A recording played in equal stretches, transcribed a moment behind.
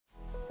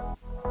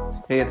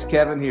Hey, it's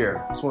Kevin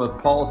here. Just want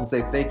to pause and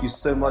say thank you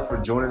so much for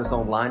joining us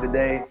online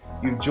today.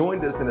 You've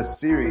joined us in a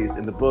series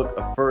in the book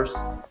of 1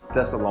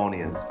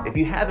 Thessalonians. If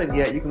you haven't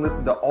yet, you can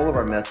listen to all of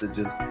our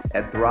messages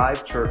at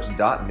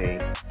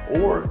thrivechurch.me,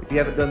 or if you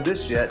haven't done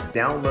this yet,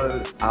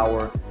 download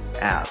our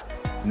app.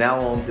 Now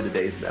on to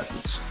today's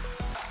message.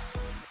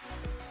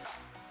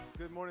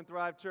 Good morning,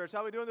 Thrive Church.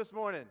 How are we doing this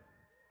morning?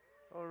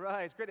 All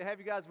right, it's great to have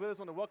you guys with us.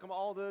 I want to welcome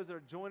all those that are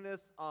joining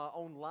us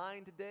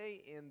online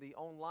today in the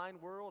online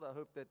world. I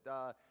hope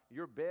that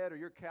your bed or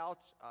your couch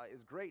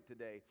is great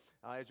today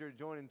as you're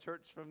joining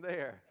church from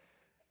there.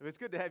 It's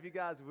good to have you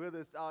guys with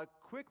us.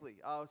 Quickly,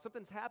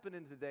 something's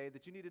happening today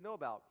that you need to know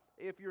about.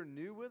 If you're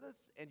new with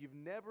us and you've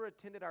never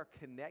attended our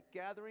Connect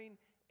Gathering,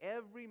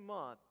 every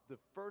month, the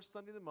first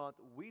Sunday of the month,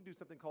 we do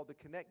something called the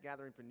Connect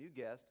Gathering for new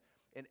guests.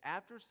 And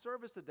after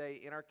service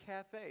today in our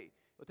cafe,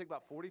 it'll take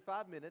about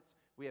 45 minutes.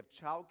 We have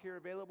childcare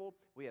available.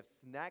 We have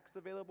snacks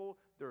available.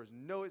 There's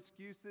no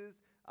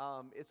excuses.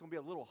 It's going to be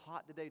a little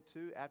hot today,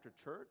 too, after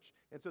church.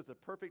 And so it's a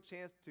perfect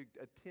chance to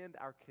attend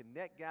our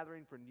Connect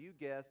Gathering for new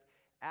guests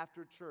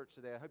after church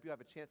today. I hope you have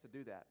a chance to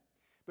do that.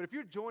 But if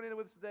you're joining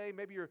with us today,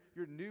 maybe you're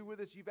new with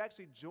us, you've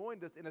actually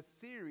joined us in a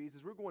series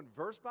as we're going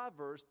verse by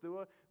verse through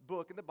a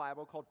book in the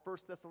Bible called 1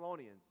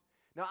 Thessalonians.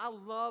 Now, I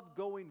love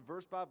going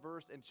verse by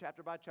verse and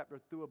chapter by chapter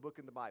through a book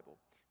in the Bible.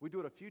 We do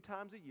it a few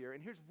times a year,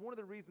 and here's one of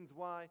the reasons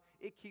why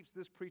it keeps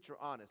this preacher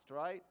honest,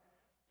 right?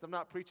 So I'm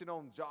not preaching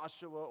on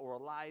Joshua or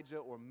Elijah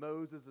or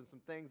Moses and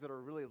some things that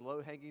are really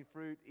low-hanging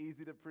fruit,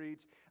 easy to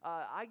preach.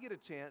 I get a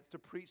chance to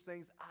preach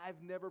things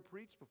I've never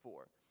preached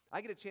before. I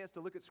get a chance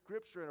to look at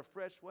Scripture in a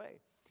fresh way.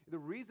 The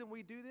reason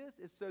we do this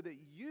is so that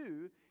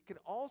you can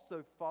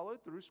also follow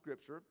through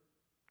Scripture,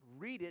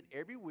 read it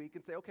every week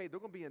and say, okay, they're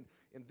going to be in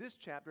this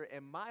chapter,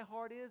 and my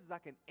heart is I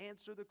can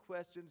answer the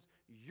questions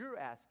you're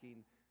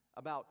asking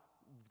about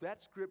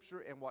that Scripture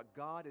and what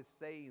God is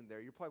saying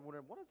there. You're probably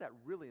wondering, what does that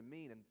really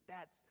mean? And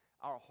that's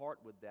our heart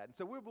with that. And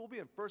so we'll be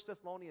in 1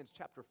 Thessalonians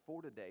chapter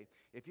 4 today.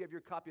 If you have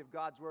your copy of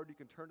God's Word, you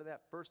can turn to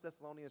that, 1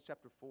 Thessalonians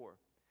chapter 4.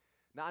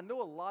 Now, I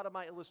know a lot of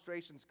my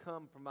illustrations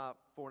come from my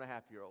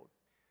 4.5-year-old.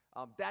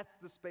 That's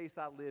the space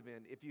I live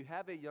in. If you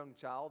have a young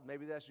child,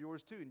 maybe that's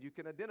yours too, and you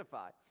can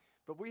identify.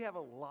 But we have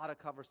a lot of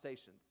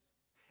conversations.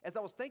 As I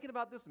was thinking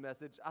about this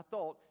message, I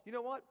thought, you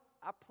know what?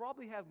 I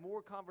probably have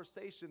more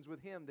conversations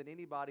with him than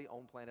anybody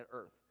on planet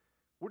Earth.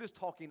 We're just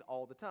talking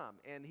all the time.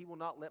 And he will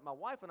not let my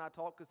wife and I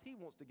talk because he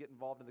wants to get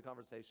involved in the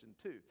conversation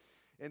too.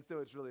 And so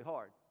it's really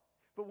hard.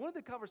 But one of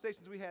the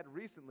conversations we had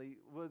recently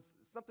was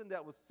something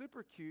that was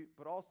super cute,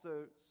 but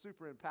also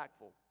super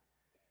impactful.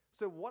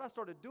 So what I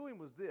started doing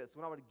was this.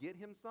 When I would get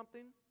him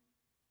something,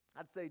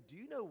 I'd say, do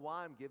you know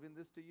why I'm giving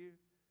this to you?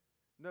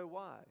 No,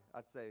 why?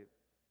 I'd say,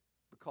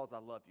 because I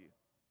love you.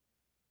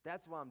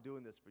 That's why I'm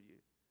doing this for you.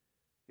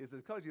 He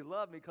says, because you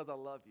love me, because I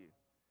love you.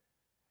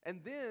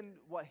 And then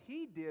what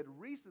he did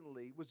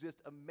recently was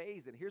just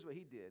amazing. Here's what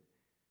he did.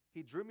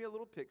 He drew me a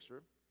little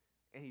picture,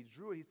 and he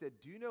drew it. He said,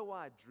 do you know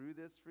why I drew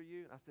this for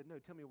you? And I said, no,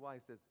 tell me why.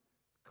 He says,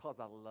 because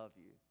I love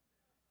you.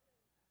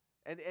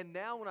 And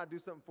now when I do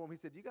something for him, he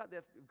said, you got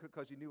that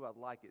because you knew I'd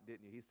like it,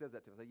 didn't you? He says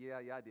that to me. I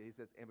say, yeah, I did. He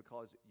says, and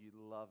because you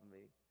love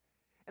me.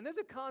 And there's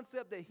a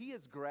concept that he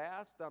has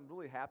grasped that I'm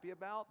really happy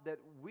about that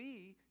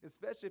we,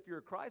 especially if you're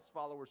a Christ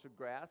follower, should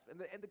grasp.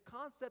 And the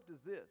concept is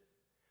this.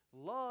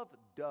 Love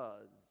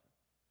does.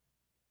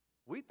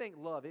 We think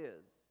love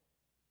is.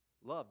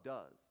 Love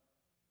does.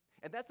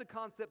 And that's a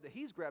concept that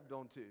he's grabbed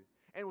onto.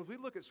 And as we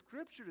look at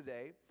Scripture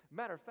today,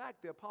 matter of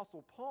fact, the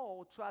Apostle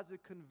Paul tries to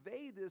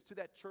convey this to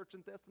that church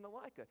in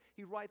Thessalonica.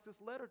 He writes this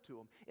letter to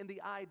them. And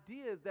the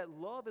idea is that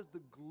love is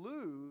the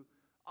glue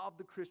of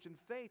the Christian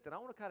faith. And I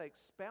want to kind of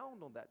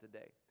expound on that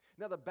today.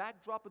 Now, the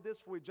backdrop of this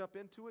before we jump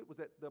into it was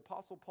that the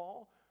Apostle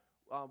Paul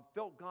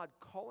felt God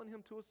calling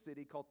him to a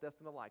city called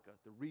Thessalonica,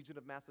 the region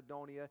of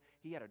Macedonia.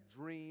 He had a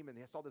dream, and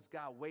he saw this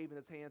guy waving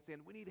his hand saying,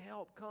 we need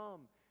help,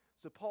 come.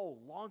 So Paul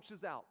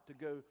launches out to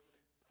go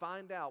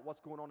find out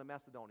what's going on in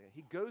Macedonia.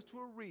 He goes to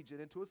a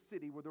region, into a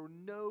city where there were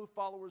no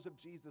followers of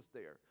Jesus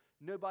there.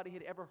 Nobody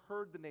had ever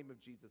heard the name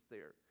of Jesus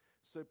there.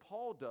 So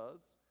Paul does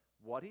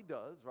what he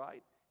does,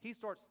 right? He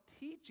starts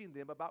teaching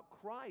them about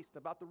Christ,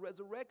 about the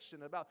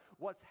resurrection, about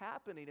what's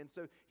happening. And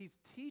so he's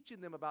teaching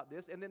them about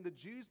this, and then the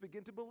Jews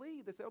begin to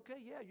believe. They say, okay,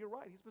 yeah, you're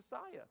right, he's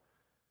Messiah.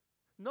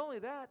 Not only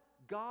that,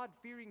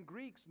 God-fearing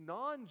Greeks,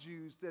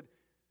 non-Jews said,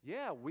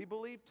 yeah, we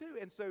believe too.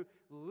 And so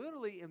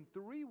literally in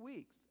 3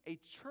 weeks, a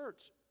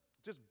church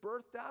just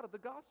birthed out of the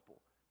gospel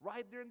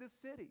right there in this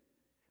city.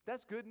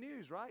 That's good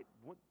news, right?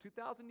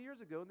 2,000 years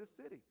ago in this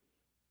city.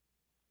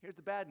 Here's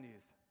the bad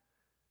news.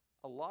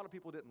 A lot of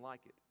people didn't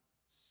like it.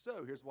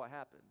 So here's what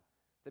happened.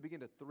 They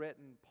began to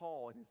threaten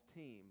Paul and his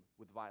team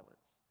with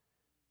violence.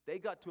 They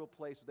got to a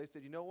place where they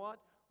said, you know what?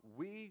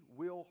 We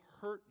will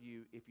hurt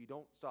you if you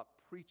don't stop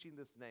preaching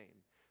this name.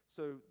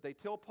 So they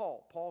tell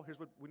Paul, here's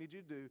what we need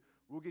you to do.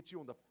 We'll get you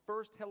on the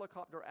first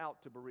helicopter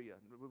out to Berea.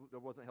 There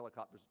wasn't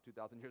helicopters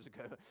 2,000 years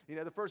ago.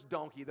 The first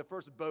donkey, the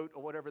first boat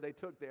or whatever they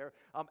took there,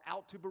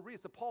 out to Berea.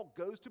 So Paul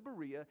goes to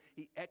Berea.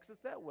 He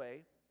exits that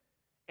way.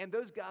 And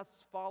those guys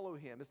follow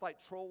him. It's like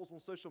trolls on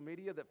social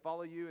media that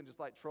follow you and just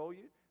like troll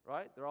you,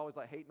 right? They're always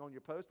like hating on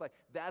your posts. Like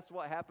that's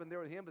what happened there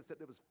with him,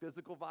 except it was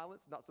physical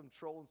violence, not some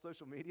troll on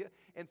social media.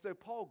 And so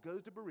Paul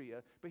goes to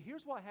Berea. But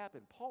here's what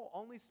happened. Paul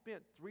only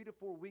spent 3 to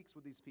 4 weeks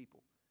with these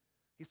people.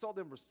 He saw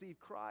them receive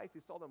Christ. He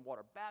saw them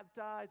water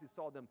baptized. He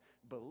saw them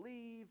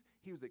believe.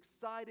 He was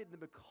excited. And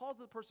because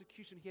of the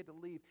persecution, he had to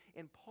leave.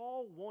 And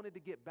Paul wanted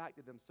to get back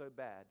to them so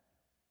bad.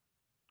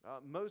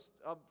 Most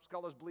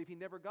scholars believe he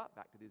never got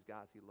back to these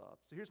guys he loved.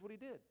 So here's what he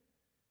did.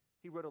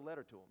 He wrote a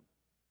letter to them.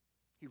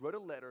 He wrote a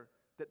letter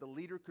that the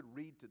leader could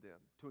read to them,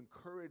 to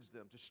encourage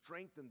them, to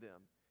strengthen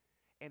them.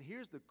 And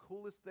here's the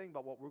coolest thing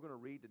about what we're going to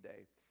read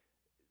today.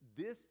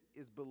 This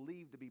is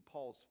believed to be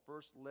Paul's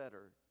first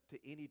letter to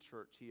any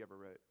church he ever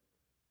wrote.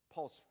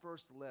 Paul's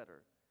first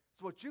letter.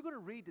 So what you're going to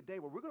read today,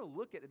 what we're going to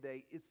look at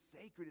today, is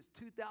sacred. It's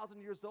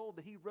 2,000 years old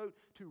that he wrote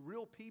to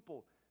real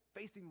people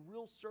facing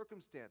real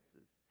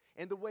circumstances.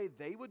 And the way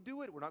they would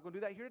do it, we're not going to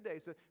do that here today.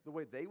 So the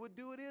way they would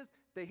do it is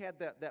they had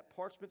that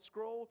parchment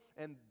scroll,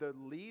 and the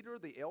leader,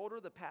 the elder,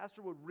 the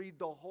pastor would read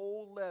the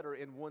whole letter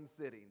in one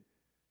sitting,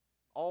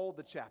 all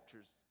the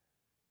chapters.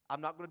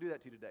 I'm not going to do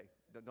that to you today.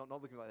 Don't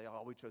look at me like,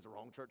 oh, we chose the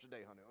wrong church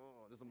today, honey.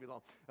 Oh, this is going to be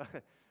long.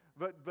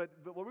 But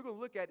what we're going to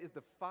look at is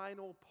the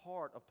final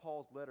part of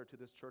Paul's letter to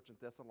this church in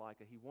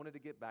Thessalonica. He wanted to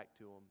get back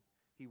to them.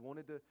 He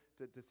wanted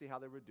to see how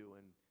they were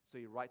doing, so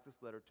he writes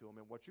this letter to them.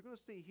 And what you're going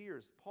to see here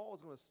is Paul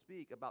is going to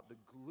speak about the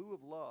glue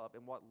of love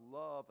and what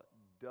love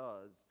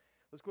does.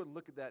 Let's go ahead and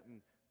look at that in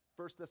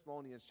 1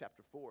 Thessalonians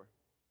chapter 4.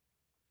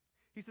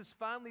 He says,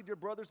 finally, dear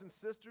brothers and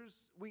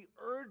sisters, we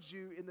urge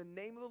you in the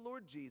name of the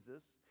Lord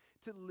Jesus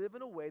to live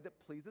in a way that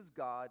pleases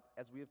God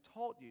as we have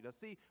taught you. Now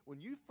see, when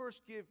you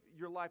first give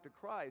your life to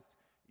Christ,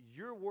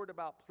 you're worried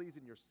about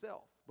pleasing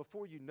yourself.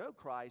 Before you know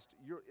Christ,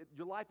 your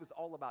life is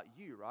all about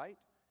you, right?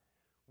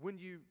 When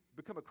you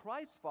become a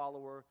Christ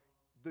follower,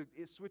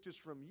 it switches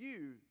from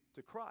you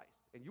to Christ.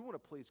 And you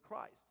want to please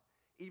Christ,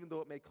 even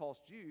though it may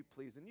cost you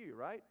pleasing you,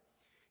 right?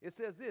 It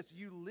says this,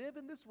 you live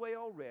in this way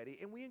already,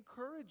 and we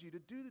encourage you to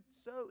do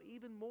so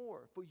even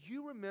more. For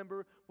you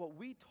remember what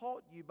we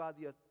taught you by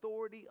the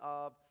authority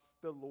of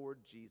the Lord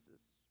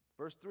Jesus.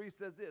 Verse 3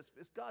 says this,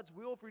 it's God's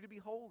will for you to be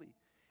holy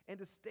and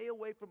to stay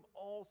away from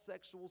all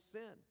sexual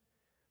sin.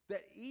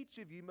 That each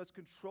of you must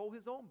control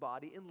his own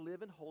body and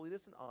live in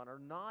holiness and honor,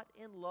 not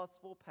in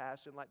lustful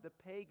passion like the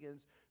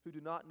pagans who do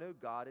not know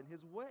God in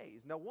his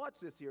ways. Now watch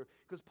this here,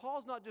 because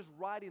Paul's not just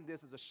writing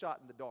this as a shot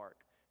in the dark.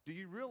 Do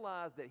you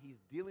realize that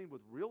he's dealing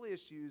with real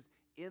issues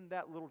in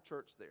that little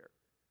church there?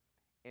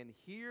 And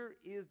here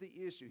is the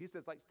issue. He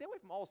says, stay away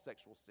from all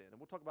sexual sin. And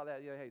we'll talk about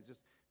that. Hey, it's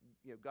just,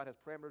 God has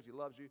parameters. He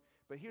loves you.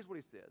 But here's what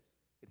he says.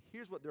 And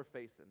here's what they're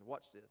facing.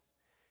 Watch this.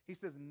 He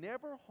says,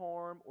 never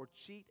harm or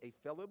cheat a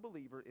fellow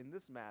believer in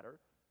this matter.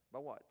 By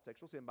what?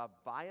 Sexual sin. By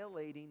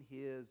violating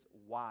his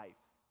wife.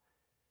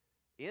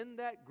 In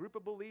that group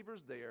of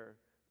believers there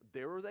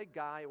was a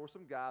guy or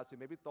some guys who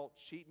maybe thought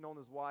cheating on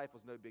his wife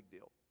was no big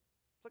deal.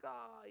 It's like,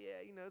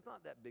 it's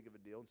not that big of a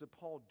deal. And so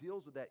Paul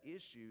deals with that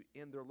issue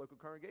in their local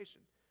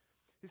congregation.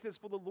 He says,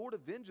 for the Lord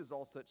avenges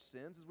all such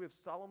sins, as we have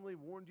solemnly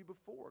warned you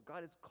before.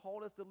 God has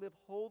called us to live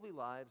holy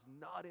lives,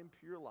 not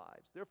impure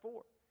lives.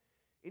 Therefore,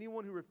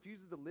 anyone who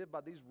refuses to live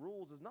by these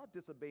rules is not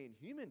disobeying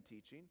human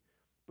teaching,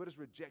 but is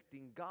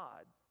rejecting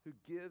God, who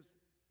gives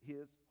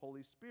his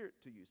Holy Spirit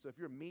to you. So if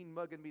you're mean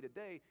mugging me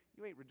today,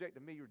 you ain't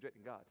rejecting me, you're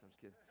rejecting God. I'm just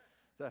kidding.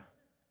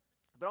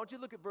 But I want you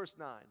to look at verse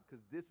 9,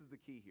 because this is the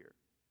key here.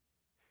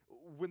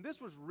 When this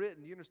was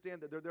written, you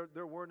understand that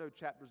there were no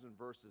chapters and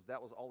verses.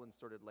 That was all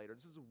inserted later.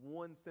 This is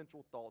one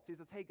central thought. So he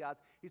says, hey, guys,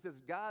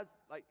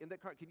 like in that,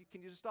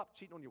 can you just stop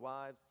cheating on your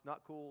wives? It's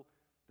not cool.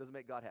 Doesn't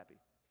make God happy.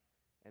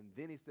 And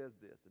then he says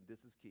this, and this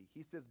is key.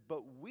 He says,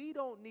 but we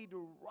don't need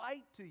to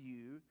write to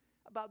you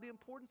about the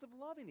importance of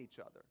loving each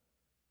other.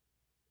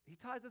 He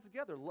ties this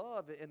together,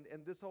 love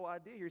and this whole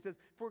idea here. He says,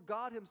 for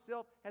God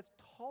himself has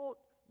taught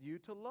you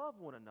to love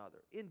one another.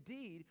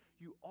 Indeed,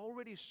 you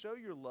already show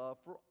your love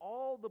for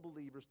all the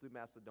believers through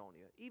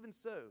Macedonia. Even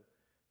so,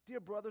 dear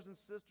brothers and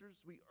sisters,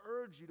 we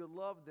urge you to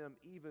love them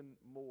even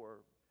more.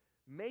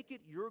 Make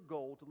it your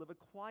goal to live a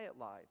quiet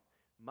life,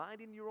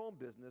 minding your own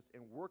business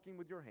and working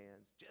with your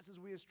hands, just as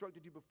we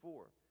instructed you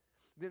before.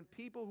 Then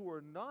people who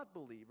are not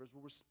believers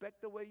will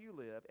respect the way you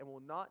live and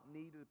will not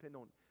need to depend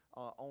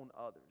on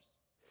others.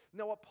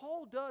 Now, what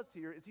Paul does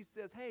here is he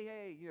says,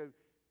 hey,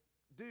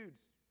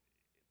 dudes,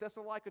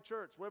 Thessalonica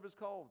Church, whatever it's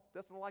called,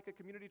 Thessalonica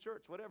Community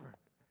Church, whatever.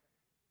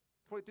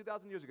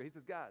 22,000 years ago, he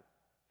says, guys,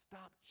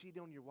 stop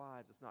cheating on your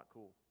wives. It's not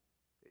cool.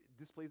 It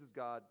displeases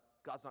God.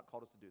 God's not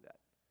called us to do that.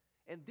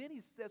 And then he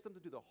says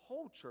something to the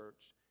whole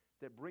church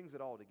that brings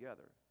it all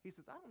together. He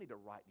says, I don't need to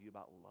write to you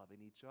about loving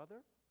each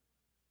other.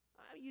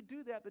 You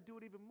do that, but do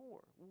it even more.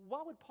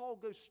 Why would Paul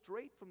go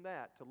straight from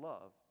that to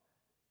love?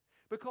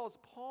 Because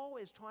Paul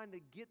is trying to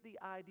get the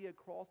idea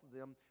across to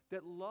them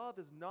that love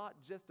is not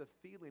just a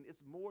feeling.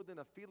 It's more than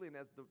a feeling,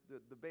 as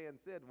the band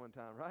said one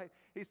time, right?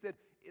 He said,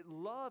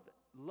 love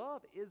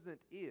is, and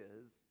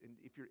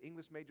if you're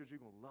English majors, you're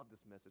going to love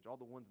this message. All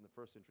the ones in the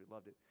first century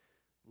loved it.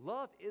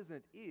 Love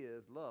isn't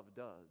is, love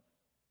does.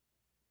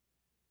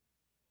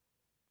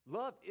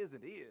 Love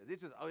isn't is.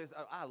 It's just,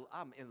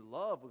 I'm in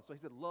love with it. So he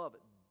said love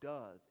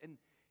does. And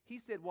he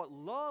said what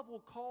love will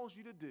cause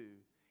you to do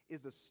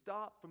is to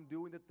stop from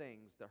doing the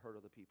things that hurt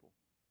other people.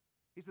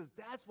 He says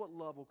that's what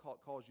love will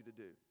cause you to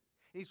do.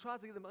 And he tries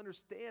to get them to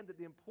understand that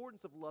the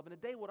importance of love. And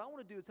today what I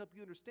want to do is help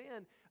you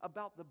understand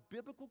about the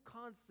biblical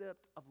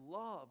concept of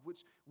love,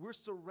 which we're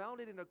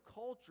surrounded in a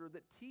culture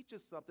that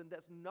teaches something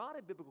that's not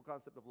a biblical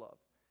concept of love.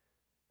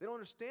 They don't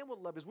understand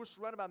what love is. We're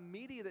surrounded by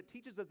media that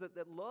teaches us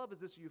that love is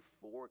this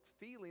euphoric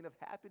feeling of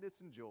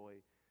happiness and joy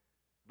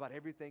about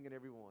everything and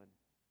everyone.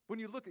 When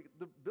you look at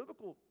the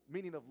biblical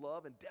meaning of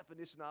love and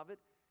definition of it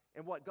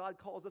and what God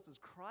calls us as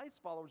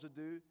Christ followers to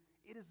do,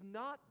 it is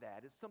not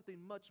that. It's something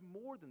much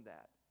more than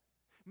that.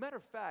 Matter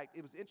of fact,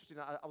 it was interesting.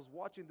 I was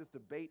watching this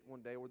debate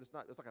one day, it's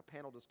like a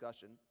panel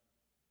discussion,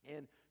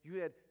 and you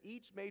had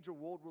each major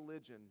world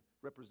religion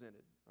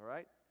represented, all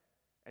right?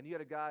 And you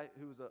had a guy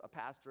who was a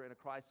pastor and a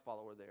Christ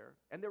follower there.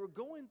 And they were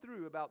going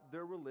through about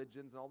their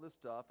religions and all this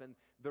stuff and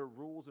their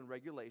rules and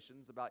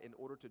regulations about in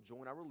order to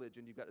join our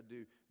religion, you've got to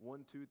do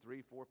 1, 2,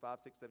 3, 4, 5,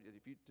 6, 7.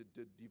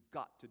 You've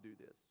got to do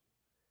this.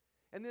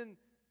 And then,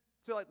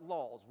 so like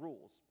laws,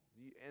 rules.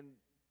 And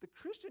the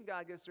Christian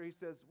guy gets there, he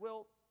says,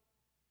 well,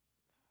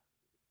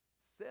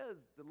 it says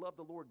to love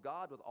the Lord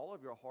God with all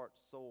of your heart,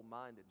 soul,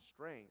 mind, and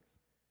strength.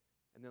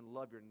 And then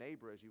love your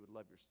neighbor as you would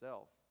love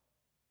yourself.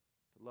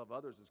 To love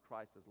others as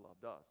Christ has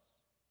loved us.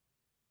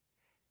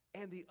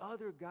 And the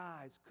other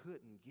guys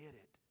couldn't get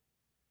it.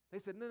 They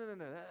said, no,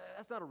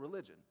 that's not a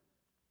religion.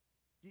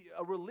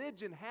 A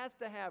religion has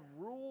to have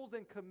rules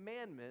and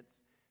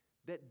commandments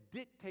that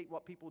dictate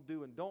what people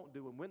do and don't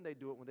do and when they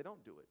do it, when they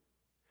don't do it.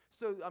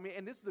 So,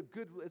 and this is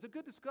it's a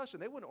good discussion.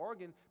 They weren't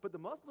arguing, but the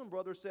Muslim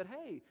brother said,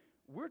 hey,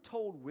 we're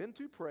told when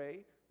to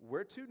pray,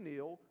 where to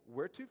kneel,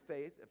 where to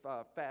face,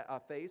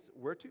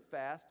 where to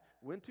fast,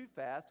 when to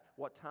fast,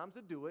 what times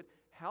to do it,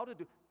 how to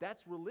do it.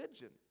 That's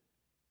religion.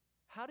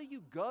 How do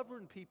you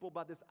govern people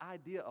by this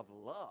idea of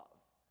love?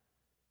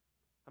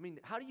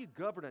 How do you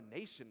govern a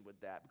nation with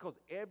that? Because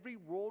every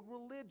world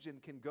religion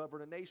can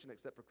govern a nation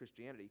except for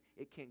Christianity.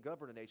 It can't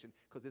govern a nation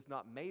because it's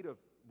not made of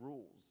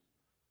rules.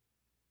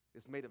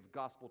 It's made of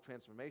gospel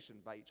transformation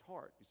by each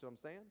heart. You see what I'm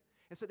saying?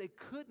 And so they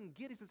couldn't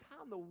get it. He says,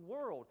 how in the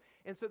world?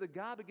 And so the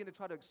guy began to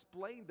try to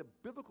explain the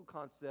biblical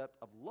concept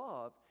of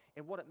love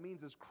and what it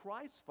means as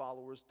Christ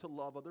followers to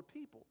love other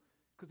people.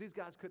 Because these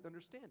guys couldn't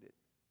understand it.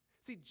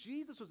 See,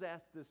 Jesus was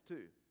asked this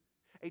too.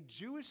 A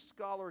Jewish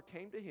scholar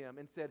came to him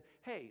and said,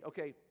 hey,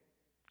 okay,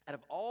 out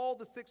of all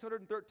the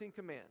 613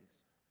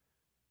 commands,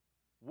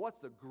 what's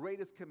the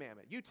greatest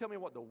commandment? You tell me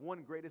what the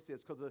one greatest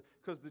is,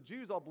 because the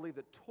Jews all believe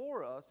that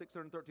Torah,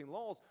 613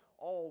 laws,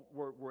 all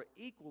were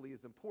equally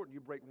as important. You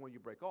break one, you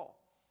break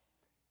all.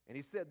 And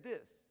he said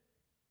this.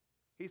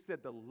 He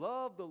said, to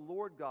love the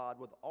Lord God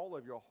with all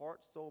of your heart,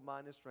 soul,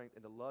 mind, and strength,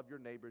 and to love your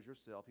neighbors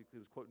yourself. He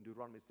was quoting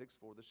Deuteronomy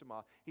 6:4, the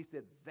Shema. He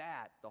said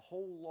that, the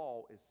whole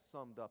law is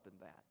summed up in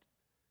that.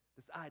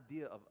 This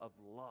idea of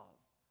love.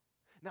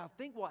 Now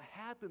think what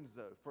happens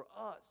though for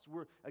us.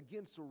 We're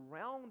again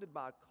surrounded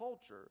by a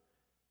culture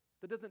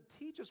that doesn't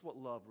teach us what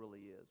love really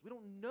is. We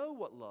don't know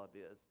what love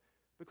is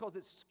because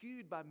it's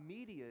skewed by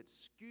media,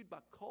 it's skewed by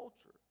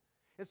culture.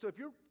 And so if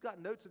you've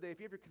got notes today, if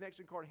you have your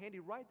connection card handy,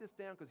 write this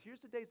down because here's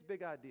today's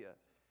big idea.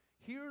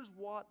 Here's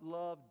what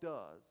love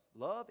does.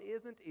 Love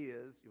isn't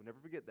is, you'll never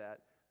forget that,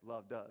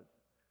 love does.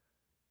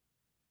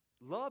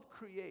 Love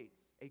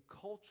creates a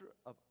culture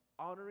of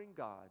honoring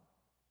God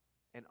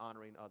and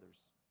honoring others.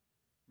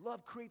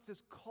 Love creates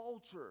this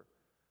culture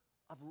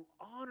of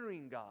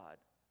honoring God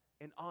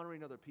and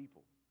honoring other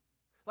people.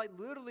 Like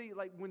literally,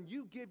 like when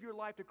you give your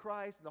life to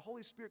Christ and the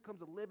Holy Spirit comes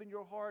to live in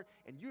your heart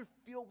and you're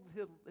filled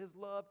with His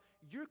love,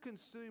 you're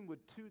consumed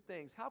with two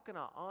things. How can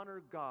I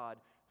honor God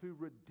who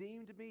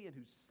redeemed me and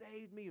who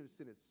saved me, who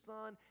sent His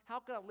Son? How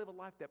can I live a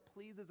life that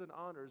pleases and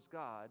honors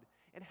God?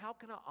 And how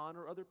can I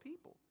honor other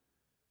people?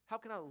 How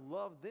can I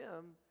love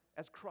them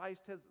as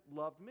Christ has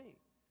loved me?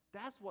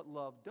 That's what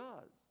love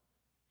does.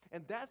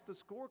 And that's the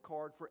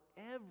scorecard for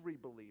every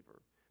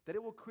believer, that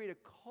it will create a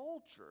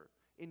culture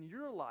in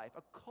your life,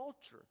 a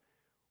culture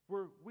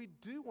where we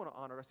do want to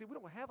honor God. See, we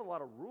don't have a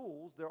lot of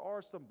rules. There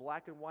are some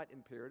black and white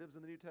imperatives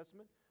in the New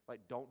Testament,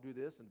 like don't do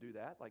this and do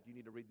that. Like you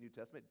need to read the New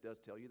Testament. It does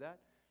tell you that.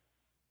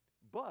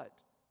 But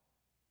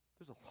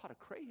there's a lot of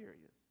gray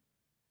areas.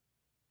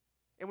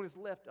 And when it's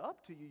left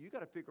up to you, you got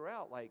to figure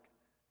out, like,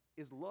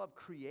 is love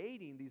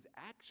creating these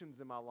actions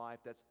in my life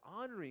that's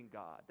honoring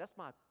God? That's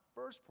my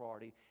first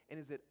priority. And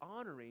is it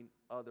honoring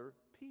other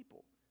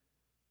people?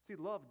 See,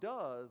 love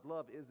does,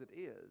 love is, it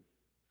is.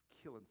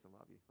 It's killing some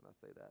of you when I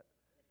say that.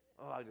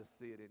 Oh, I just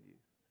see it in you.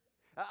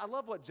 I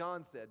love what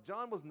John said.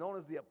 John was known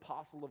as the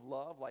apostle of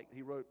love. Like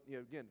he wrote,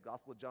 again,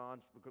 Gospel of John,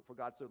 for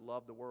God so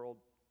loved the world,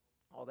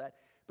 all that.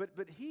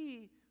 But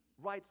he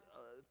writes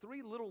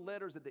 3 little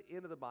letters at the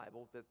end of the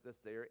Bible that's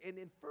there. And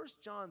in 1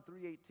 John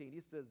 3:18,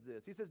 he says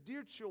this. He says,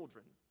 dear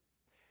children.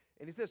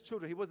 And he says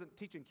children. He wasn't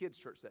teaching kids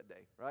church that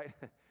day, right?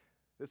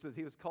 This is,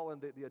 he was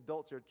calling the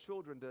adults, their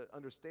children, to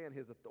understand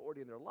his authority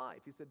in their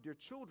life. He said, dear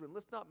children,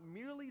 let's not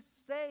merely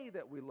say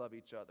that we love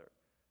each other.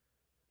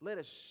 Let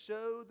us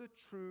show the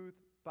truth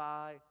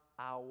by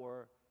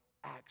our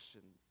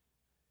actions.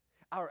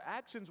 Our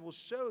actions will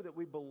show that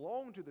we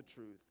belong to the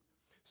truth,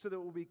 so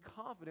that we'll be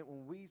confident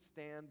when we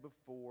stand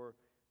before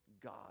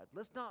God.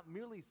 Let's not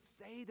merely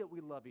say that we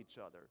love each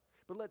other,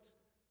 but let's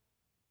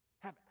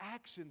have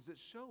actions that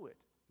show it.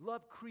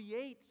 Love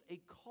creates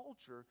a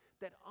culture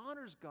that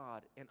honors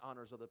God and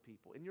honors other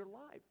people in your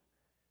life.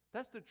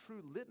 That's the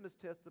true litmus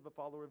test of a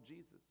follower of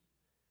Jesus.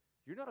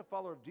 You're not a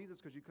follower of Jesus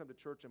because you come to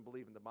church and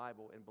believe in the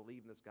Bible and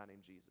believe in this guy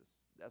named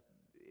Jesus.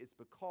 It's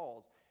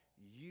because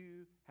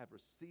you have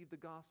received the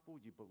gospel,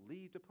 you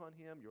believed upon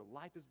him, your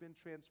life has been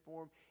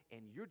transformed,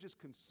 and you're just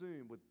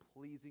consumed with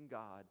pleasing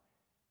God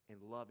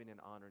and loving and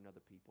honoring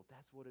other people.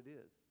 That's what it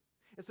is.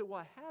 And so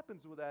what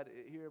happens with that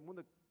here, and one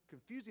of the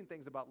confusing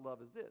things about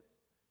love is this.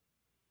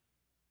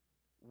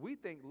 We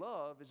think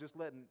love is just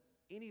letting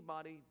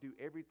anybody do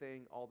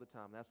everything all the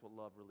time. That's what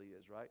love really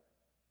is, right?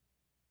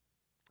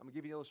 I'm going to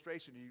give you an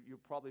illustration. You'll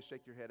probably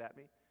shake your head at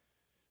me.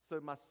 So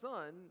my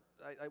son,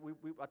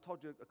 I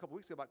told you a couple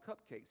weeks ago about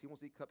cupcakes. He wants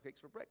to eat cupcakes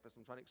for breakfast.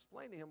 I'm trying to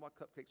explain to him why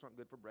cupcakes aren't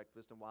good for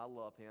breakfast and why I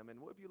love him. And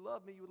well, if you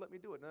love me, you would let me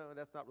do it. No,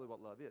 that's not really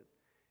what love is.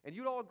 And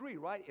you'd all agree,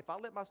 right? If I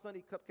let my son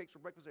eat cupcakes for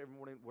breakfast every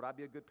morning, would I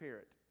be a good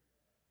parent?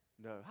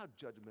 No. How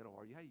judgmental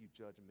are you? How are you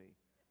judging me?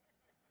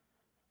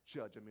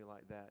 Judging me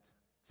like that.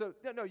 So,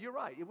 no, you're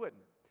right. It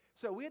wouldn't.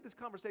 So we had this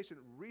conversation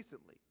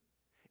recently.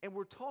 And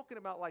we're talking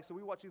about, so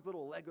we watch these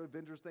little Lego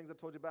Avengers things I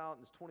told you about,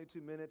 and it's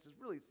 22 minutes. It's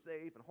really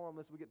safe and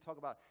harmless. We get to talk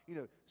about,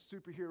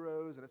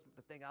 superheroes, and it's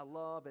the thing I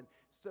love. And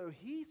so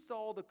he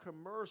saw the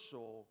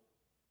commercial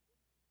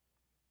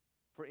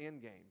for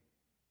Endgame.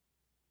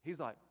 He's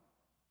like,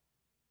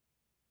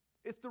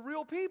 it's the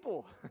real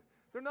people.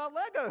 They're not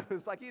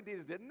Legos. He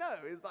just didn't know.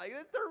 He's like,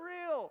 it's the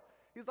real.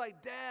 He's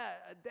like, Dad,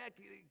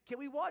 can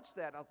we watch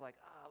that? And I was like,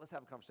 let's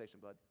have a conversation,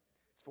 bud.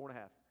 It's 4.5.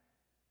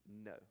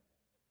 No.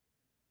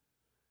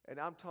 And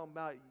I'm talking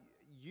about,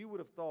 you would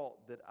have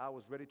thought that I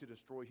was ready to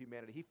destroy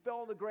humanity. He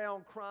fell on the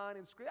ground crying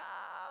and screaming,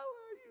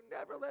 you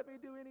never let me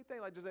do anything.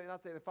 And I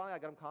said, and finally I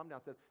got him calmed down.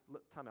 I said,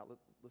 time out,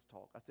 let's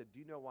talk. I said, do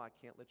you know why I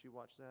can't let you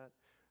watch that?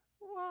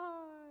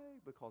 Why?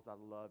 Because I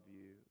love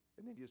you.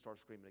 And then you start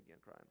screaming again,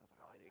 crying. I was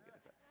like, I didn't get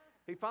it.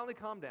 He finally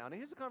calmed down. And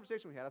here's the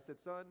conversation we had. I said,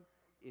 son,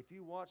 if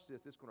you watch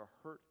this, it's going to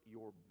hurt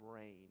your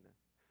brain.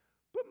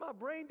 But my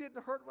brain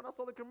didn't hurt when I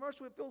saw the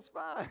commercial. It feels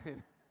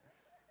fine.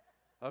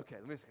 Okay,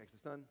 let me say,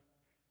 son,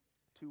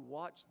 to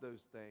watch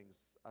those things,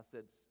 I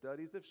said,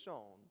 studies have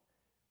shown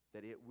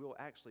that it will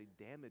actually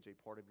damage a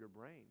part of your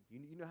brain.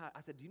 You know how,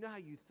 I said, do you know how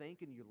you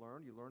think and you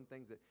learn? You learn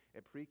things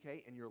at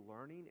pre-K and you're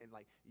learning, and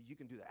you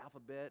can do the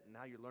alphabet, and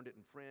now you learned it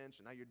in French,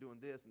 and now you're doing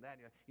this and that,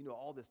 and you know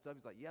all this stuff.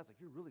 He's like, yeah. I was like,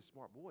 you're a really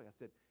smart boy. I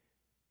said,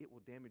 it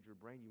will damage your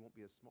brain. You won't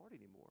be as smart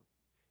anymore.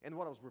 And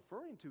what I was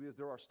referring to is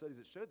there are studies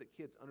that show that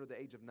kids under the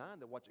age of 9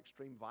 that watch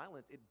extreme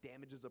violence, it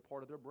damages a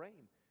part of their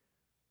brain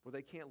where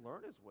they can't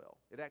learn as well.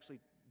 It actually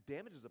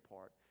damages a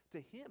part. To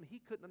him, he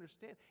couldn't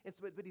understand. And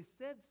so, but he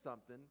said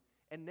something,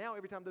 and now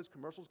every time those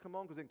commercials come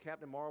on, because then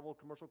Captain Marvel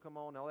commercial come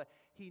on and all that,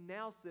 he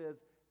now says,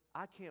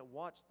 I can't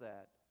watch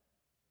that,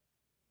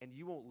 and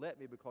you won't let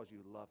me because you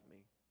love me.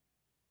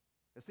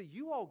 And see,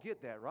 you all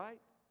get that, right?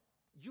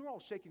 You're all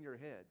shaking your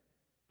head.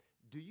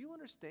 Do you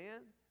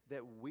understand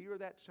that we are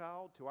that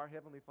child to our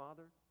Heavenly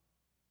Father?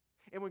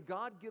 And when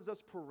God gives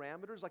us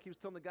parameters, like he was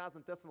telling the guys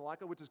in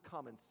Thessalonica, which is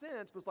common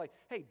sense, but it's like,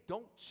 hey,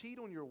 don't cheat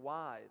on your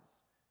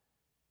wives.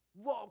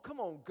 Whoa, come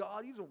on,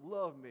 God, you don't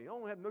love me. I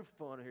don't have no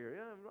fun here.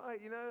 Yeah, right,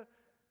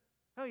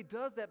 No, he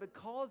does that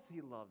because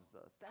he loves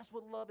us. That's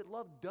what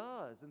love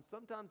does. And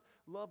sometimes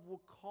love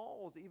will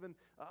cause even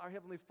our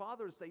Heavenly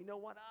Father to say, you know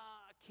what,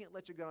 I can't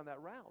let you go on that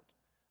route.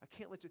 I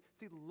can't let you.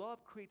 See,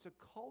 love creates a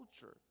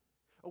culture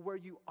where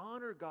you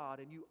honor God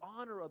and you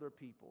honor other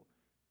people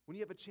when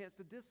you have a chance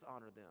to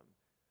dishonor them.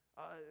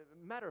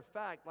 Matter of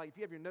fact, if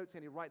you have your notes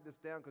handy, write this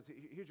down, because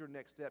here's your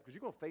next step, because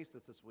you're going to face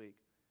this week.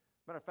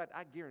 Matter of fact,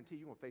 I guarantee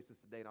you're going to face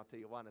this today, and I'll tell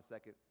you why in a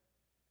second.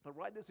 But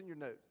write this in your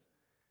notes.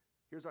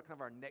 Here's kind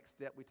of our next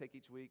step we take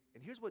each week.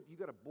 And here's what you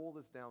got to boil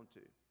this down to.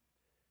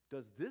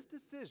 Does this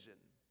decision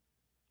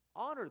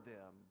honor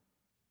them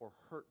or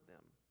hurt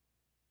them?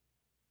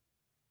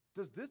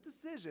 Does this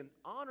decision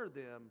honor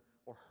them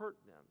or hurt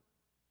them?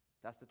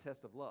 That's the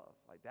test of love.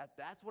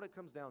 That's what it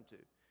comes down to.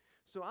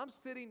 So I'm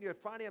sitting here,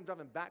 Friday I'm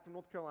driving back from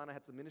North Carolina. I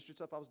had some ministry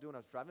stuff I was doing. I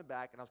was driving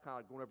back, and I was kind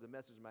of going over the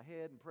message in my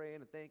head and praying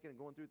and thinking and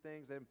going through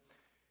things. And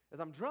as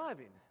I'm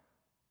driving,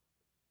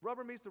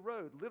 rubber meets the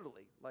road,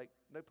 literally,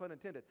 no pun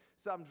intended.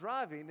 So I'm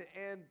driving,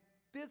 and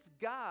this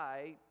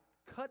guy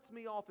cuts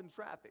me off in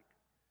traffic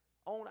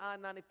on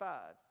I-95.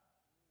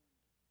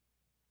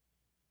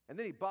 And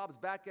then he bobs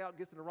back out,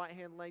 gets in the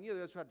right-hand lane.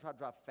 Those try to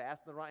drive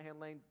fast in the right-hand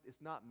lane.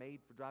 It's not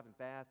made for driving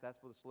fast. That's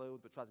for the slow,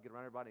 but tries to get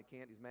around everybody and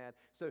can't. He's mad.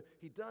 So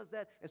he does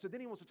that, and so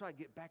then he wants to try to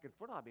get back in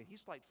front of me. And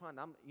he's trying.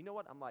 You know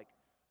what? I'm like,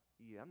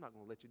 yeah, I'm not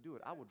going to let you do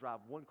it. I will drive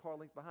one car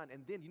length behind.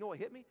 And then, you know what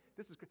hit me?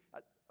 This is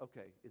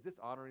okay. Is this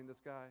honoring this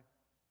guy?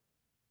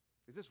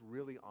 Is this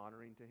really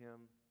honoring to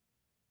him?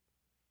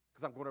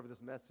 Because I'm going over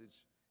this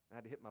message, and I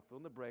had to hit my foot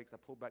on the brakes. I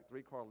pulled back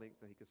 3 car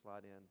links, and he could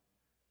slide in.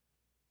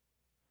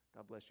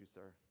 God bless you,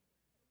 sir.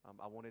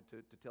 I wanted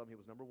to tell him he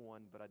was number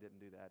 1, but I didn't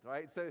do that,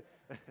 right? So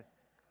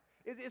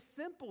it's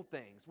simple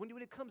things. When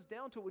it comes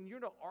down to it, when you're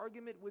in an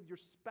argument with your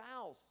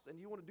spouse and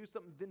you want to do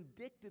something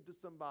vindictive to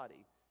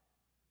somebody,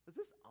 does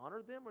this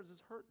honor them or does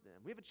this hurt them?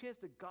 We have a chance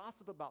to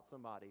gossip about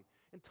somebody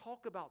and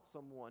talk about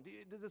someone.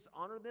 Does this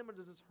honor them or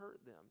does this hurt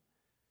them?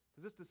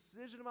 Does this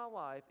decision in my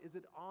life, is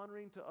it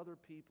honoring to other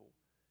people?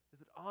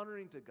 Is it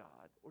honoring to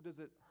God, or does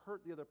it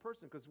hurt the other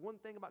person? Because one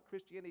thing about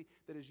Christianity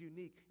that is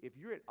unique, if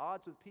you're at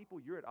odds with people,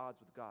 you're at odds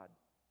with God.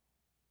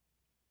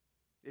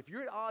 If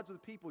you're at odds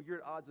with people, you're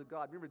at odds with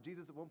God. Remember,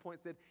 Jesus at one point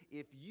said,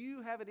 if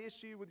you have an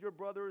issue with your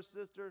brother or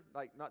sister,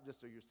 like not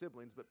just your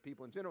siblings, but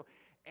people in general,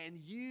 and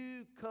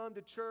you come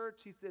to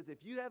church, he says,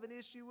 if you have an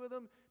issue with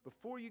them,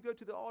 before you go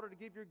to the altar to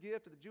give your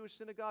gift to the Jewish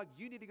synagogue,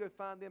 you need to go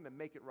find them and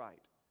make it right.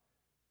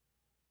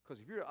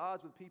 Because if you're at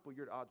odds with people,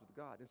 you're at odds with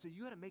God. And so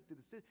you got to make the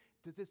decision.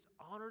 Does this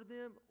honor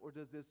them or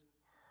does this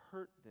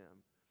hurt them?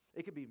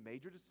 It could be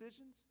major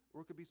decisions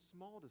or it could be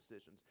small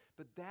decisions.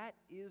 But that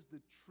is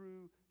the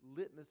true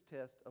litmus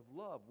test of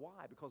love.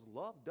 Why? Because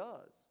love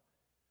does.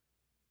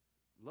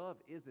 Love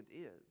isn't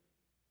is.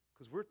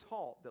 Because we're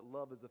taught that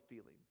love is a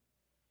feeling.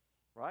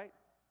 Right?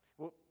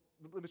 Well,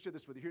 let me share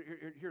this with you.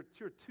 Here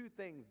are 2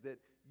 things that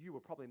you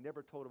were probably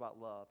never told about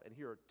love. And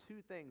here are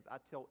 2 things I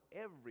tell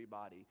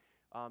everybody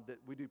that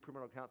we do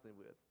premarital counseling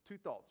with. 2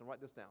 thoughts, and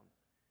write this down.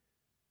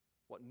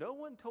 What no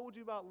one told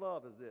you about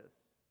love is this.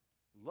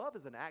 Love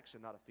is an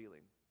action, not a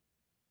feeling.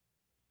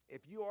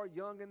 If you are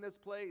young in this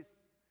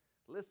place,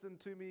 listen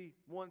to me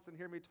once and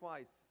hear me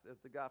twice, as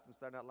the guy from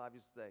Saturday Night Live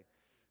used to say.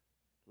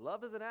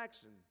 Love is an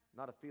action,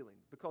 not a feeling.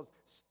 Because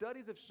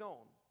studies have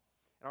shown,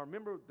 and I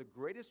remember the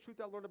greatest truth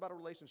I learned about a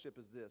relationship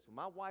is this. When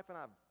my wife and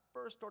I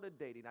first started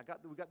dating,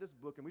 we got this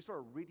book, and we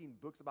started reading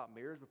books about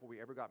marriage before we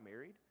ever got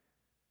married,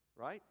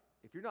 right?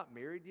 If you're not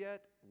married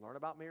yet, learn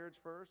about marriage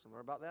first and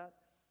learn about that.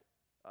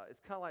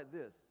 It's kind of like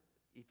this.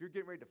 If you're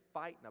getting ready to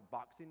fight in a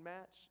boxing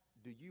match,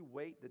 do you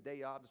wait the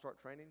day of to start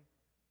training?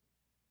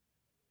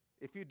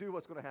 If you do,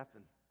 what's going to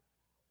happen?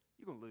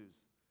 You're going to lose.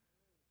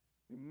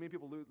 Many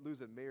people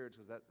lose in marriage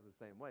because that's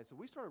the same way. So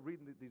we started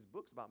reading these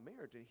books about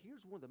marriage, and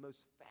here's one of the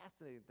most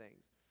fascinating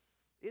things.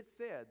 It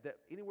said that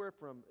anywhere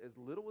from as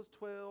little as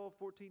 12,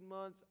 14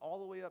 months, all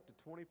the way up to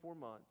 24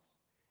 months,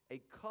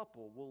 a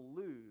couple will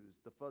lose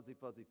the fuzzy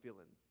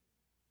feelings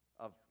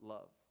of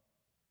love.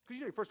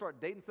 Because you first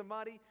start dating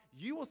somebody,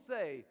 you will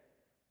say,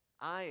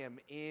 I am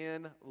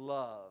in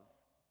love.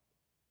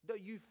 No,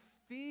 you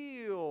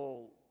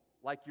feel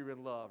like you're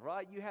in love,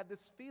 right? You have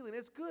this feeling.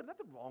 It's good.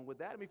 Nothing wrong with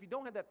that. I mean, if you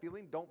don't have that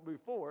feeling, don't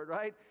move forward,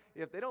 right?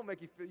 If they don't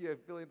make you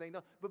feel anything,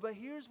 no. But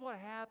here's what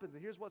happens,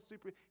 and here's what's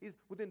super, is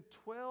within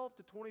 12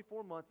 to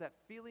 24 months, that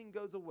feeling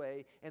goes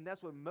away, and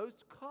that's when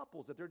most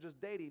couples, if they're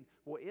just dating,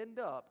 will end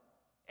up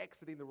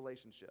exiting the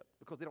relationship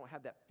because they don't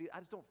have that feel. I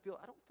don't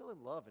feel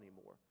in love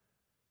anymore.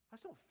 I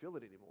just don't feel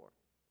it anymore.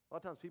 A lot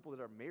of times people that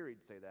are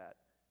married say that.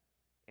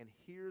 And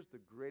here's the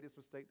greatest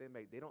mistake they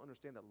make. They don't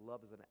understand that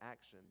love is an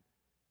action.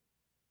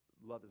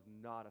 Love is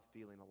not a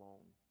feeling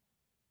alone.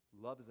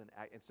 Love is an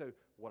act. And so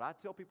what I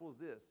tell people is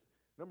this.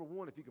 Number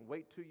one, if you can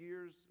wait 2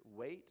 years,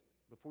 wait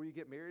before you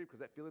get married because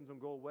that feeling's going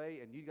to go away.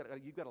 And you've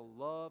got to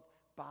love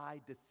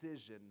by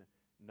decision,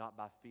 not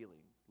by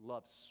feeling.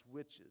 Love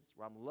switches,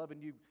 where I'm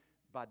loving you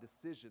by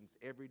decisions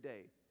every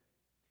day.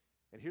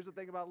 And here's the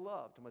thing about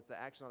love. It's the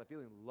action, not a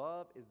feeling.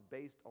 Love is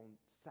based on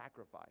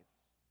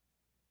sacrifice.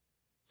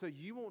 So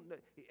you won't know.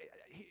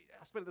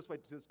 I spent it this way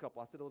to this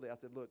couple. I said the other day, I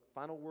said, look,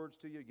 final words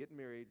to you, getting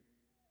married.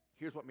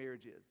 Here's what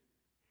marriage is.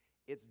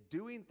 It's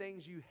doing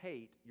things you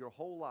hate your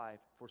whole life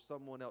for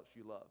someone else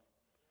you love.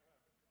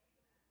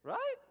 Right?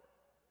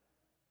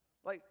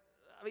 Like,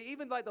 I mean,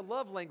 even like the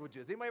love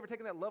languages. Anybody ever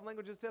taken that love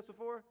languages test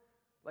before?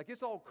 Like,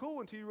 it's all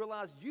cool until you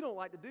realize you don't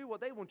like to do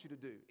what they want you to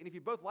do. And if you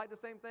both like the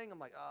same thing, I'm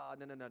like,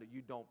 no,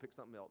 you don't. Pick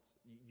something else.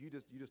 You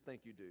just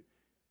think you do.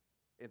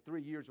 In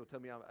 3 years, you'll tell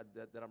me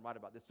that I'm right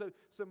about this.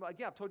 So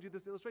again, I've told you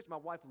this illustration. My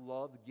wife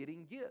loves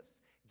getting gifts.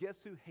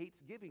 Guess who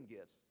hates giving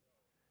gifts?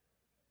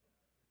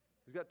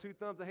 Who's got 2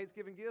 thumbs that hates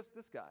giving gifts?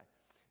 This guy.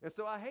 And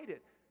so I hate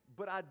it.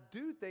 But I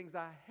do things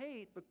I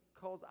hate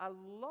because I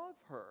love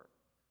her,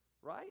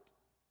 right?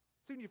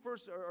 See, when you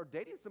first are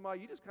dating somebody,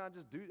 you just kind of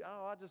just do,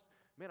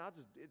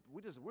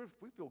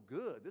 we feel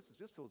good. This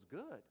feels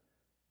good.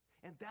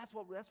 And that's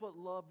what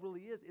love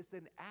really is. It's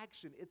an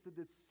action. It's a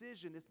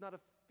decision. It's not a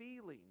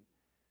feeling.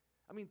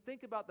 I mean,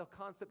 think about the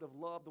concept of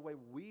love the way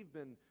we've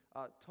been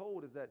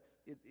told is that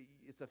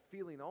it's a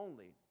feeling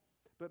only.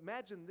 But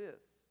imagine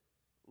this.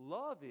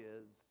 Love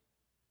is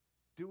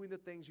doing the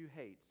things you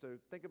hate. So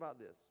think about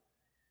this.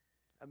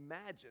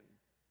 Imagine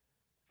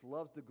if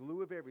love's the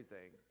glue of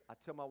everything. I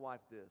tell my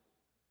wife this.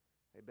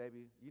 Hey,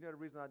 baby, you know the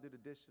reason I do the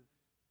dishes?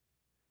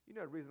 You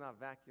know the reason I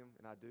vacuum,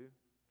 and I do?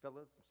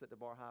 Fellas, I'm setting the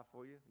bar high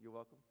for you. You're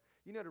welcome.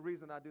 You know the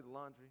reason I do the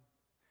laundry?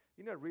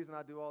 You know the reason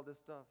I do all this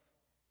stuff?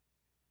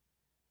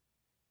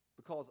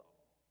 Because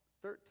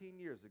 13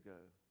 years ago,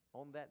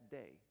 on that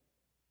day,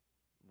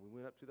 when we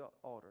went up to the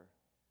altar,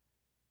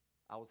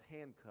 I was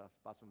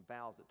handcuffed by some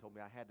vows that told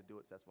me I had to do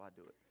it, so that's why I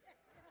do it.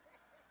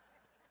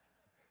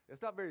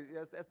 It's not very,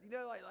 that's do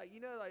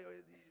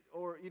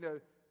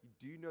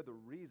you know the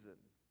reason?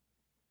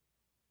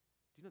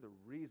 Do you know the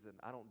reason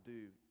I don't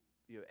do,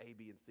 A,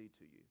 B, and C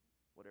to you,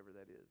 whatever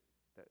that is?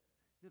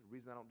 You know the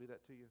reason I don't do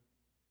that to you?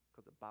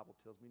 Because the Bible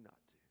tells me not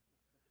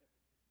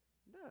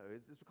to. No,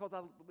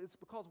 it's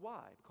because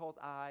why? Because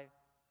I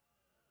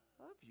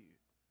love you.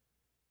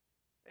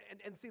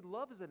 And see,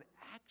 love is an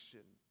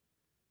action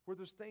where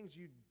there's things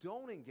you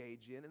don't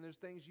engage in and there's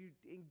things you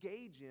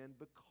engage in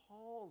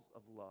because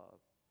of love.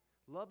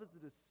 Love is a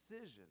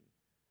decision.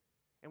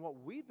 And what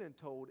we've been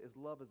told is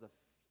love is a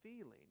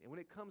feeling. And when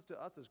it comes to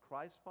us as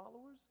Christ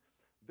followers,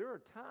 there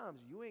are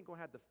times you ain't going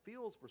to have the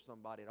feels for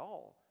somebody at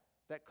all.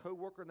 That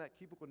coworker in that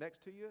cubicle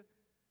next to you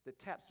that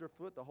taps their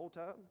foot the whole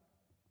time.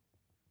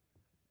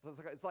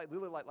 It's like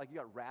literally like you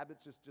got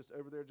rabbits just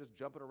over there just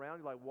jumping around.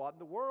 You're like, what in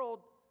the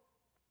world?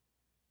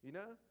 You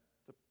know?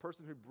 The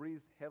person who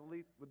breathes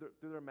heavily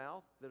through their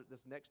mouth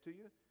that's next to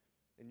you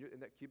in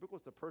that cubicle.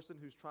 It's the person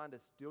who's trying to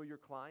steal your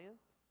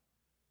clients.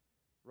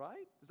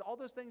 Right? It's all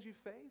those things you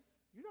face.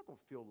 You're not going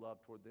to feel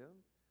love toward them.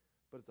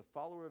 But as a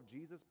follower of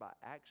Jesus, by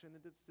action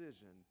and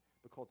decision,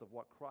 because of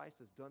what Christ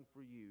has done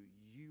for you,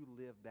 you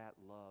live that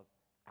love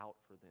out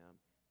for them.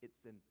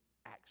 It's an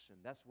action.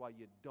 That's why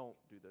you don't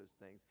do those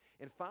things.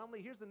 And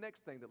finally, here's the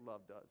next thing that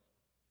love does.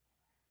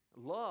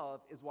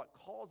 Love is what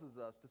causes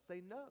us to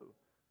say no.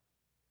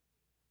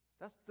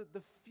 That's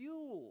the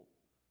fuel.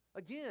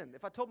 Again,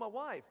 if I told my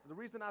wife, the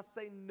reason I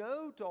say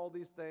no to all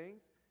these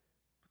things,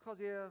 because,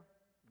 the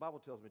Bible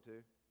tells me to.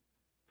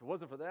 If it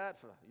wasn't for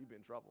that, you'd be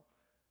in trouble.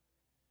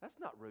 That's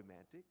not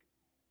romantic.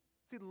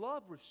 See,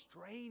 love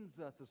restrains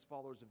us as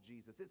followers of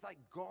Jesus. It's like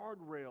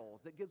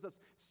guardrails that gives us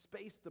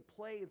space to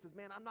play and says,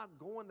 man, I'm not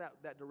going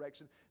that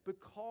direction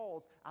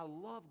because I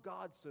love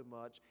God so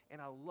much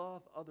and I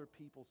love other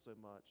people so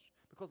much,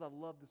 because I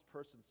love this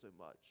person so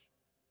much.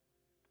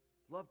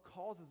 Love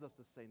causes us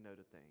to say no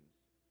to things.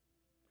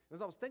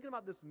 As I was thinking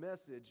about this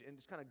message and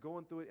just kind of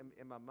going through it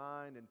in my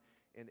mind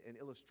and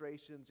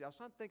illustrations, I was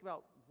trying to think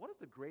about what is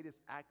the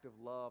greatest act of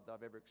love that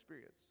I've ever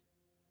experienced.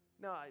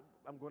 Now,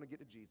 I'm going to get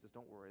to Jesus.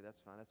 Don't worry. That's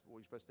fine. That's what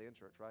you're supposed to say in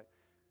church, right?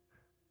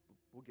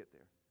 We'll get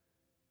there.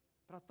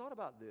 But I thought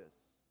about this.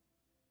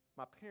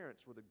 My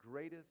parents were the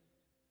greatest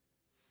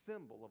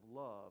symbol of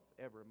love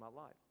ever in my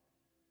life.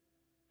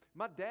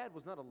 My dad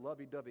was not a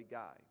lovey-dovey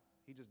guy.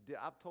 He just did.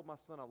 I've told my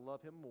son I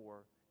love him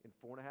more in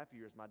 4.5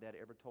 years my dad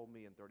ever told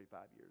me in 35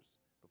 years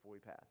before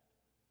he passed.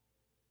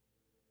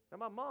 Now,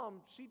 my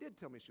mom, she did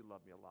tell me she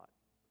loved me a lot.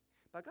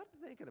 But I got to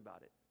thinking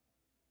about it.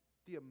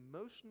 The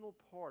emotional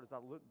part as I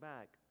look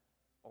back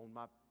on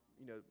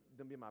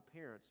them being my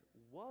parents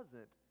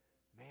wasn't,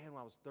 man,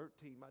 when I was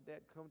 13, my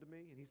dad come to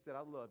me and he said,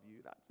 I love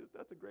you.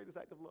 That's the greatest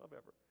act of love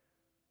ever.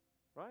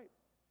 Right?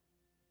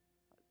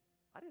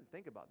 I didn't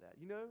think about that.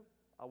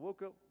 I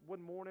woke up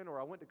one morning or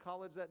I went to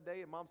college that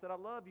day and mom said, I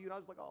love you. And I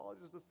was like, oh,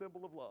 it's just a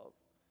symbol of love.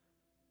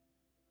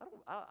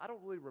 I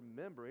don't really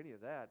remember any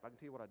of that, but I can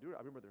tell you what I do. I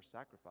remember their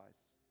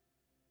sacrifice.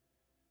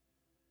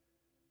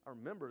 I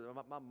remember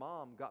my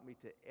mom got me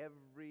to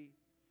every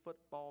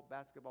football,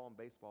 basketball, and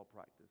baseball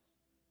practice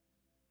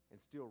and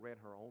still ran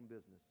her own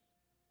business.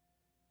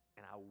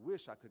 And I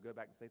wish I could go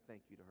back and say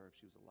thank you to her if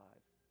she was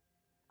alive.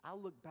 I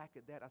look back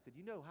at that. I said,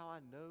 you know how I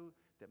know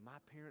that my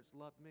parents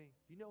loved me?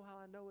 You know how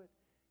I know it?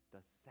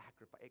 The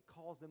sacrifice. It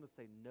calls them to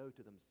say no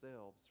to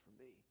themselves for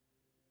me.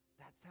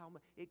 That's how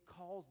it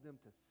calls them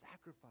to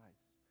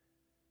sacrifice.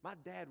 My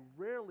dad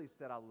rarely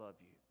said, I love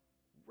you.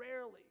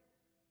 Rarely.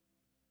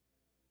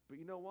 But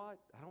you know what?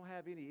 I don't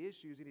have any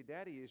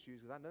daddy issues,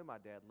 because I know my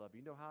dad loved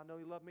me. You know how I know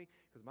he loved me?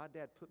 Because my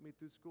dad put me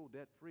through school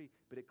debt-free,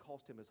 but it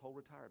cost him his whole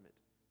retirement.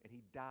 And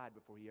he died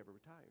before he ever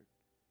retired.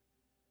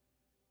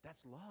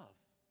 That's love.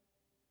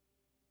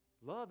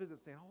 Love isn't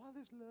saying, oh, I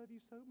just love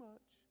you so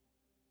much.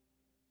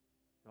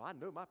 No, I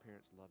know my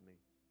parents love me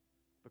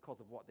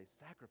because of what they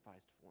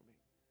sacrificed for me.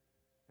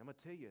 I'm going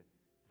to tell you,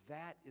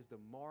 that is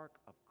the mark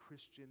of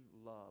Christian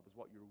love, is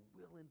what you're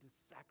willing to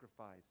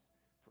sacrifice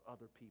for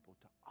other people,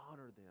 to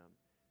honor them,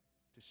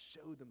 to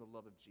show them the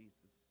love of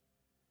Jesus.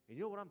 And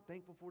you know what I'm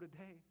thankful for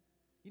today?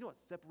 You know what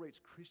separates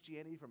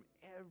Christianity from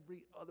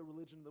every other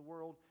religion in the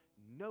world?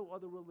 No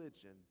other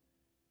religion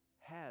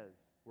has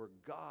where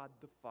God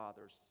the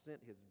Father sent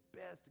his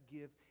best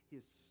gift,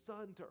 his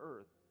Son to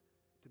earth,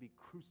 to be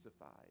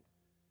crucified.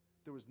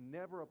 There was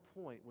never a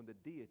point when the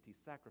deity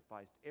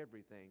sacrificed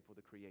everything for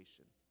the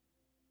creation.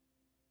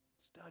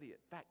 Study it,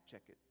 fact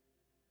check it.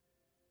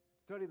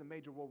 Study the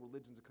major world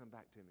religions and come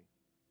back to me.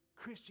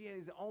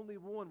 Christianity is the only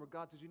one where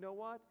God says, you know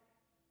what?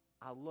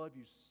 I love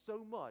you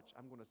so much,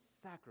 I'm going to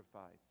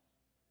sacrifice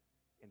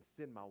and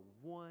send my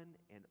one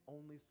and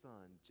only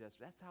Son.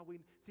 That's how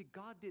see,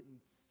 God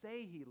didn't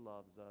say he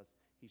loves us.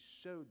 He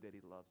showed that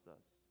he loves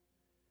us.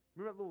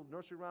 Remember that little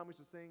nursery rhyme we used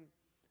to sing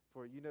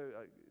for,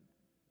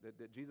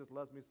 that Jesus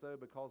loves me so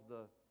because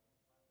it's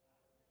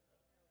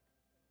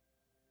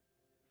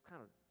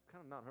kind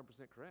of not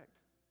 100% correct.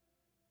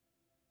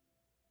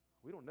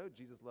 We don't know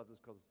Jesus loves us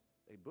because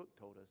a book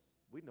told us.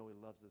 We know he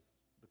loves us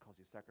because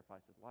he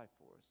sacrificed his life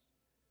for us.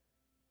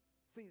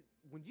 See,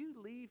 when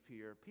you leave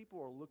here,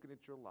 people are looking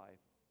at your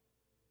life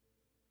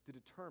to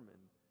determine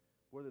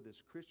whether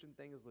this Christian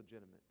thing is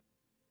legitimate.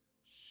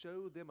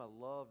 Show them a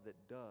love that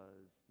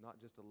does, not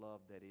just a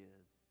love that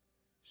is.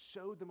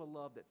 Show them a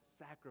love that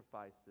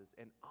sacrifices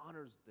and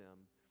honors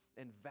them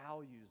and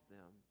values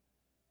them.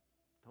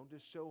 Don't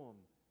just show them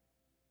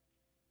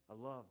a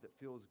love that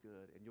feels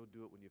good, and you'll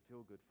do it when you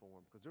feel good for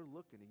them, because they're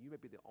looking, and you may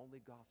be the only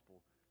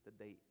gospel that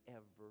they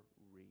ever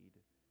read.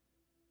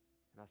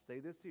 And I say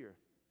this here,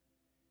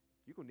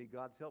 you're going to need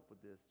God's help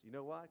with this. You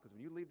know why? Because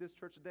when you leave this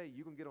church today,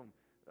 you can get on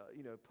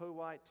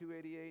Powhite,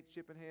 288,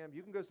 Chippenham.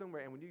 You can go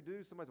somewhere, and when you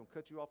do, somebody's going to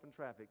cut you off in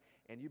traffic,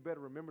 and you better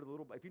remember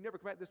if you never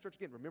come back to this church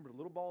again, remember the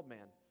little bald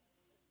man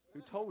who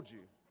told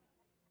you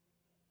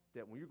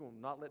that when you're going to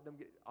not let them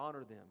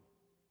honor them.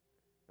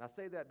 And I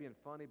say that being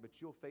funny, but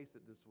you'll face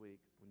it this week.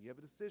 When you have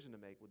a decision to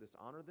make, will this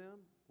honor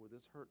them or will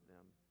this hurt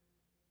them?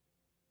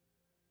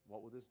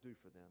 What will this do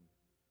for them?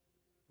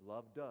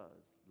 Love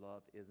does.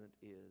 Love isn't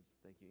is.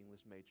 Thank you,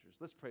 English majors.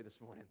 Let's pray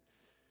this morning.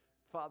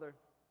 Father,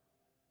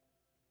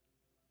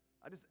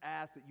 I just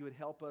ask that you would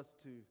help us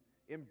to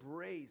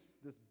embrace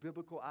this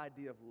biblical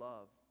idea of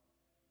love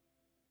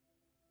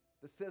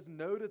that says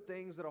no to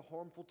things that are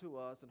harmful to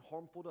us and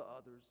harmful to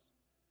others.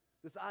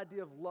 This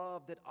idea of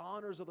love that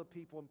honors other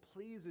people and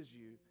pleases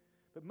you,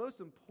 but most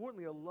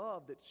importantly, a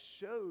love that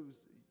shows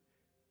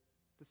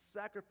the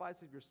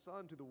sacrifice of your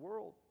Son to the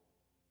world,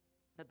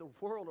 that the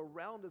world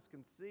around us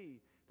can see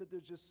that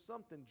there's just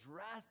something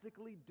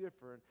drastically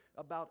different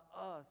about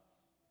us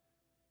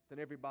than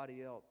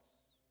everybody else.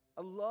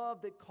 A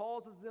love that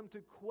causes them to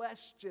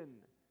question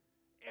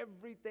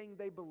everything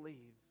they believe.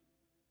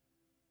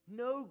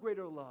 No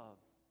greater love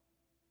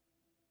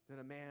than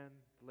a man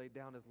to lay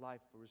down his life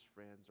for his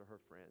friends or her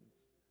friends.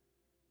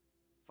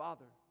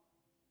 Father,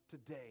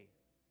 today,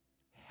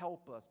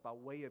 help us by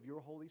way of your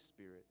Holy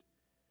Spirit,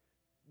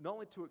 not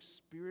only to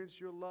experience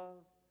your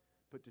love,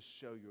 but to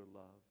show your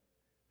love.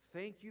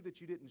 Thank you that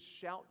you didn't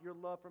shout your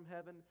love from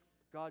heaven.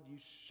 God, you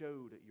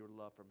showed your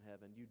love from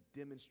heaven. You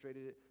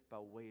demonstrated it by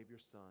way of your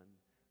Son.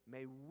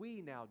 May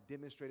we now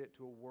demonstrate it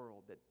to a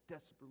world that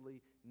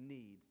desperately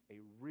needs a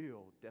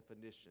real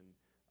definition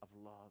of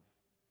love.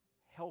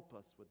 Help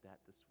us with that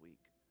this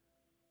week.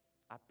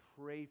 I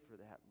pray for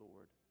that,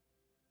 Lord.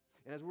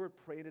 And as we're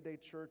praying today,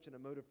 church, in a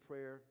mode of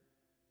prayer,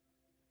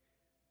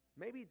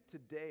 maybe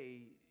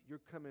today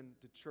you're coming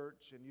to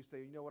church and you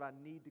say, you know what, I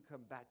need to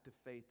come back to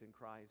faith in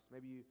Christ.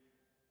 Maybe you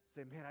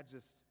say, man, I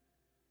just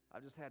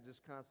had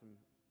just kind of some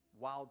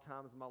wild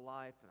times in my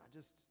life, and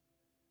it's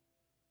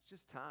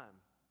just time.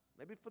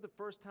 Maybe for the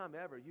first time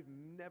ever, you've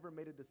never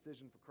made a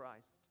decision for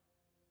Christ.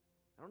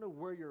 I don't know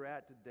where you're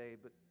at today,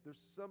 but there's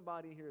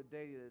somebody here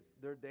today that's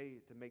their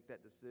day to make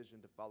that decision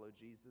to follow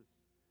Jesus.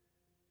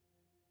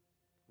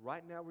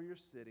 Right now where you're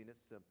sitting,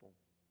 it's simple.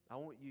 I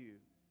want you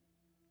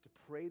to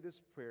pray this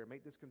prayer,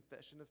 make this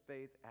confession of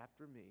faith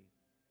after me.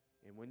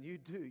 And when you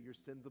do, your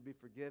sins will be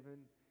forgiven,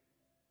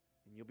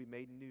 and you'll be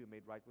made new,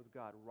 made right with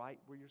God, right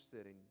where you're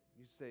sitting.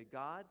 You say,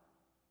 God,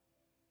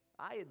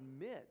 I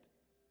admit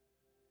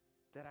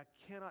that I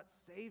cannot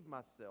save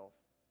myself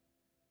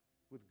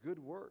with good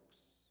works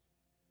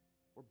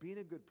or being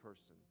a good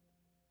person.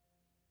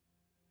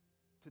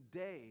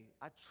 Today,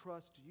 I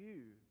trust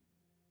you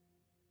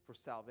for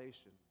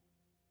salvation.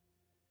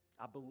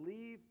 I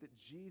believe that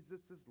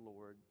Jesus is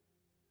Lord.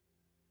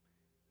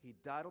 He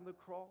died on the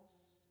cross,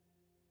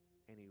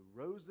 and he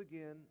rose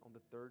again on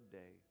the third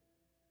day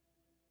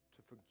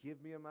to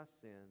forgive me of my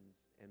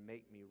sins and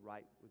make me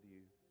right with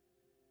you.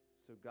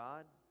 So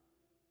God,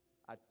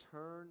 I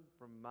turn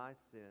from my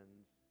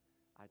sins.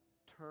 I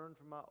turn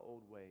from my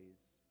old ways.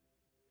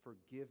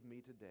 Forgive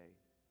me today.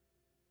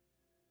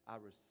 I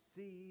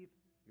receive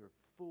your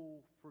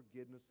full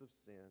forgiveness of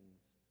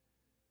sins.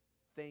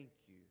 Thank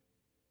you.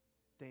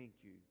 Thank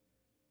you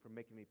for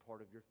making me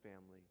part of your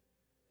family.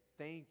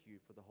 Thank you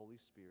for the Holy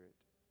Spirit.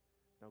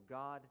 Now,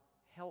 God,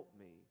 help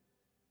me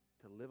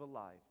to live a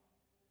life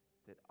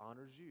that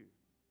honors you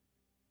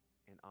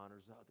and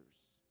honors others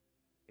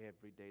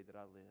every day that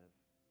I live.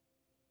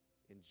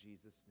 In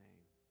Jesus'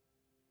 name,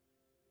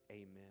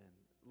 amen.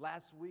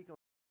 Last week,